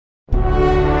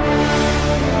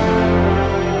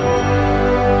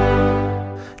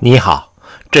你好，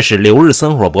这是留日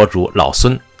生活博主老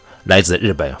孙，来自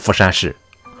日本富山市，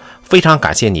非常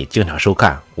感谢你经常收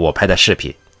看我拍的视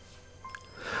频。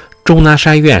钟南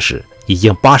山院士已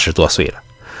经80多岁了，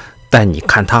但你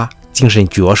看他精神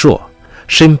矍铄，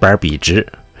身板笔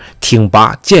直，挺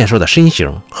拔健硕的身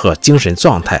形和精神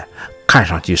状态，看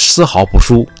上去丝毫不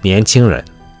输年轻人。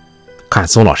看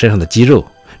钟老身上的肌肉，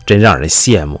真让人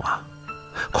羡慕啊！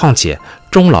况且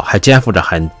钟老还肩负着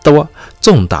很多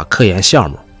重大科研项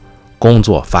目，工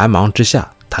作繁忙之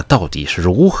下，他到底是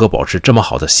如何保持这么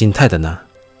好的心态的呢？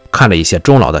看了一些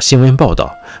钟老的新闻报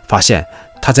道，发现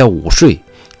他在午睡、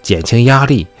减轻压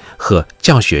力和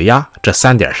降血压这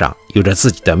3点上有着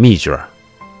自己的秘诀。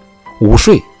午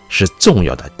睡是重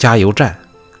要的加油站，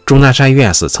钟南山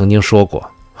院士曾经说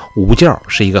过，午觉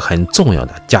是一个很重要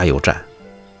的加油站。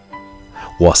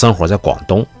我生活在广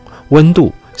东，温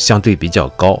度相对比较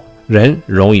高，人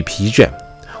容易疲倦，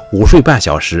午睡半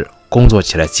小时，工作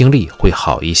起来精力会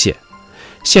好一些。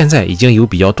现在已经有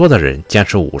比较多的人坚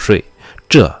持午睡，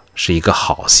这是一个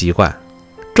好习惯。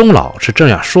钟老是这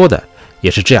样说的，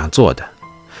也是这样做的。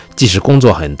即使工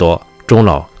作很多，钟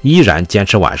老依然坚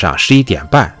持晚上11点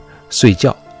半睡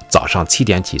觉，早上7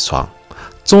点起床，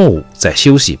中午再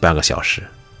休息半个小时。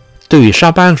对于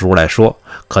上班族来说，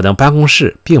可能办公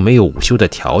室并没有午休的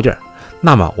条件，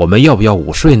那么我们要不要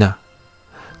午睡呢？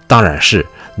当然是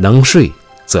能睡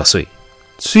则睡。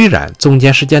虽然中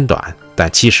间时间短，但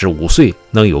其实午睡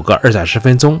能有个20-30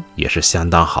分钟也是相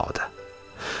当好的，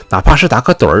哪怕是打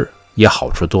个盹儿也好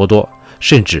处多多，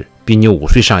甚至比你午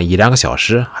睡上1-2个小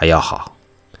时还要好。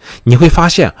你会发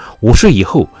现午睡以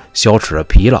后消除了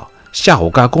疲劳，下午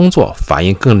干工作反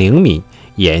应更灵敏，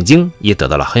眼睛也得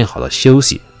到了很好的休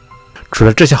息。除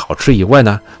了这些好处以外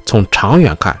呢，从长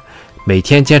远看，每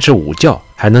天坚持午觉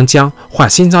还能将患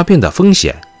心脏病的风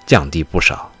险降低不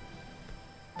少。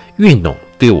运动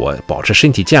对我保持身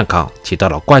体健康起到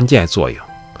了关键作用，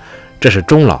这是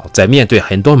钟老在面对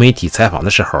很多媒体采访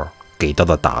的时候给到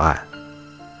的答案。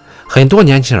很多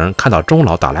年轻人看到钟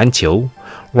老打篮球、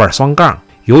玩双杠、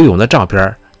游泳的照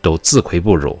片都自愧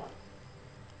不如。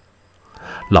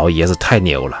老爷子太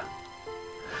牛了，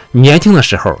年轻的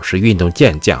时候是运动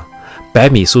健将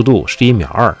，100米速度是1秒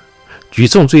2，举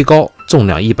重最高重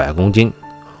量100公斤，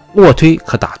卧推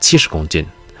可达70公斤，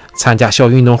参加校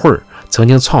运动会曾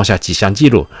经创下几项纪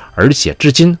录，而且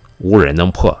至今无人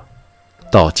能破。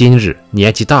到今日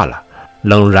年纪大了，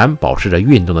仍然保持着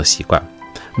运动的习惯，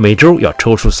每周要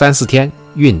抽出3-4天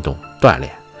运动锻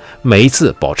炼，每一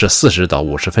次保持40到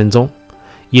50分钟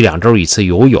，1-2周一次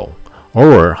游泳，偶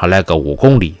尔还来个5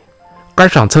公里，杆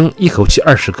上层一口气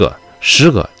20个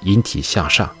，10个引体向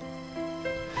上。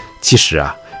其实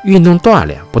啊，运动锻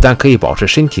炼不但可以保持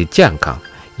身体健康，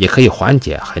也可以缓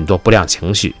解很多不良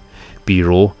情绪，比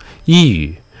如抑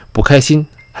郁、不开心，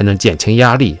还能减轻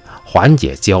压力，缓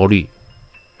解焦虑。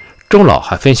钟老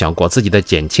还分享过自己的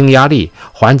减轻压力、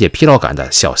缓解疲劳感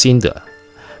的小心得，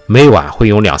每晚会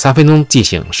用2-3分钟进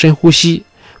行深呼吸，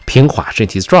平缓身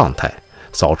体状态，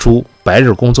扫除白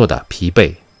日工作的疲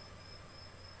惫。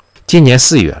今年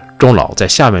4月，钟老在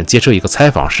厦门接受一个采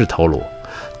访时透露，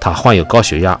他患有高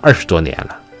血压20多年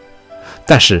了，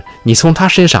但是你从他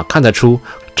身上看得出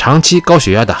长期高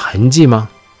血压的痕迹吗？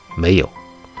没有，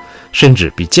甚至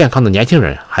比健康的年轻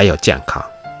人还要健康。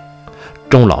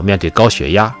钟老面对高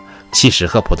血压，其实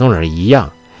和普通人一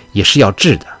样，也是要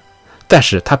治的，但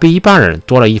是他比一般人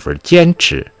多了一份坚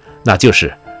持，那就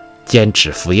是坚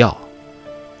持服药，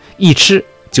一吃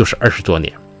就是20多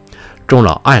年。钟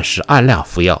老按时按量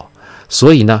服药，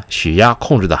所以呢，血压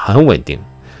控制得很稳定。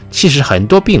其实很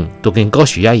多病都跟高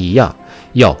血压一样，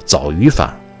要早预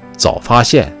防、早发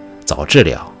现、早治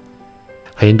疗。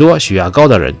很多血压高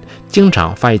的人经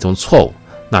常犯一种错误，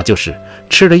那就是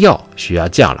吃了药血压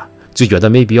降了，就觉得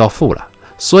没必要服了，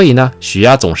所以呢，血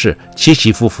压总是起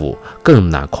起伏伏，更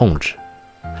难控制。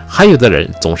还有的人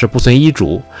总是不遵医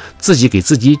嘱，自己给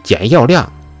自己减药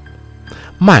量。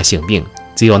慢性病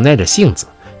就要耐着性子，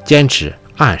坚持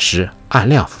按时按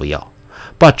量服药，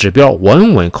把指标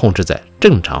稳稳控制在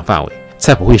正常范围，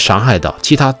才不会伤害到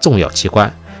其他重要器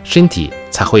官，身体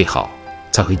才会好，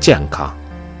才会健康。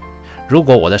如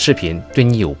果我的视频对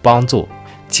你有帮助，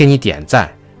请你点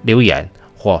赞、留言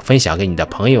或分享给你的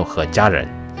朋友和家人。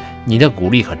你的鼓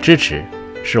励和支持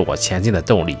是我前进的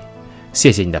动力。谢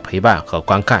谢你的陪伴和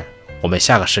观看，我们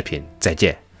下个视频再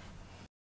见。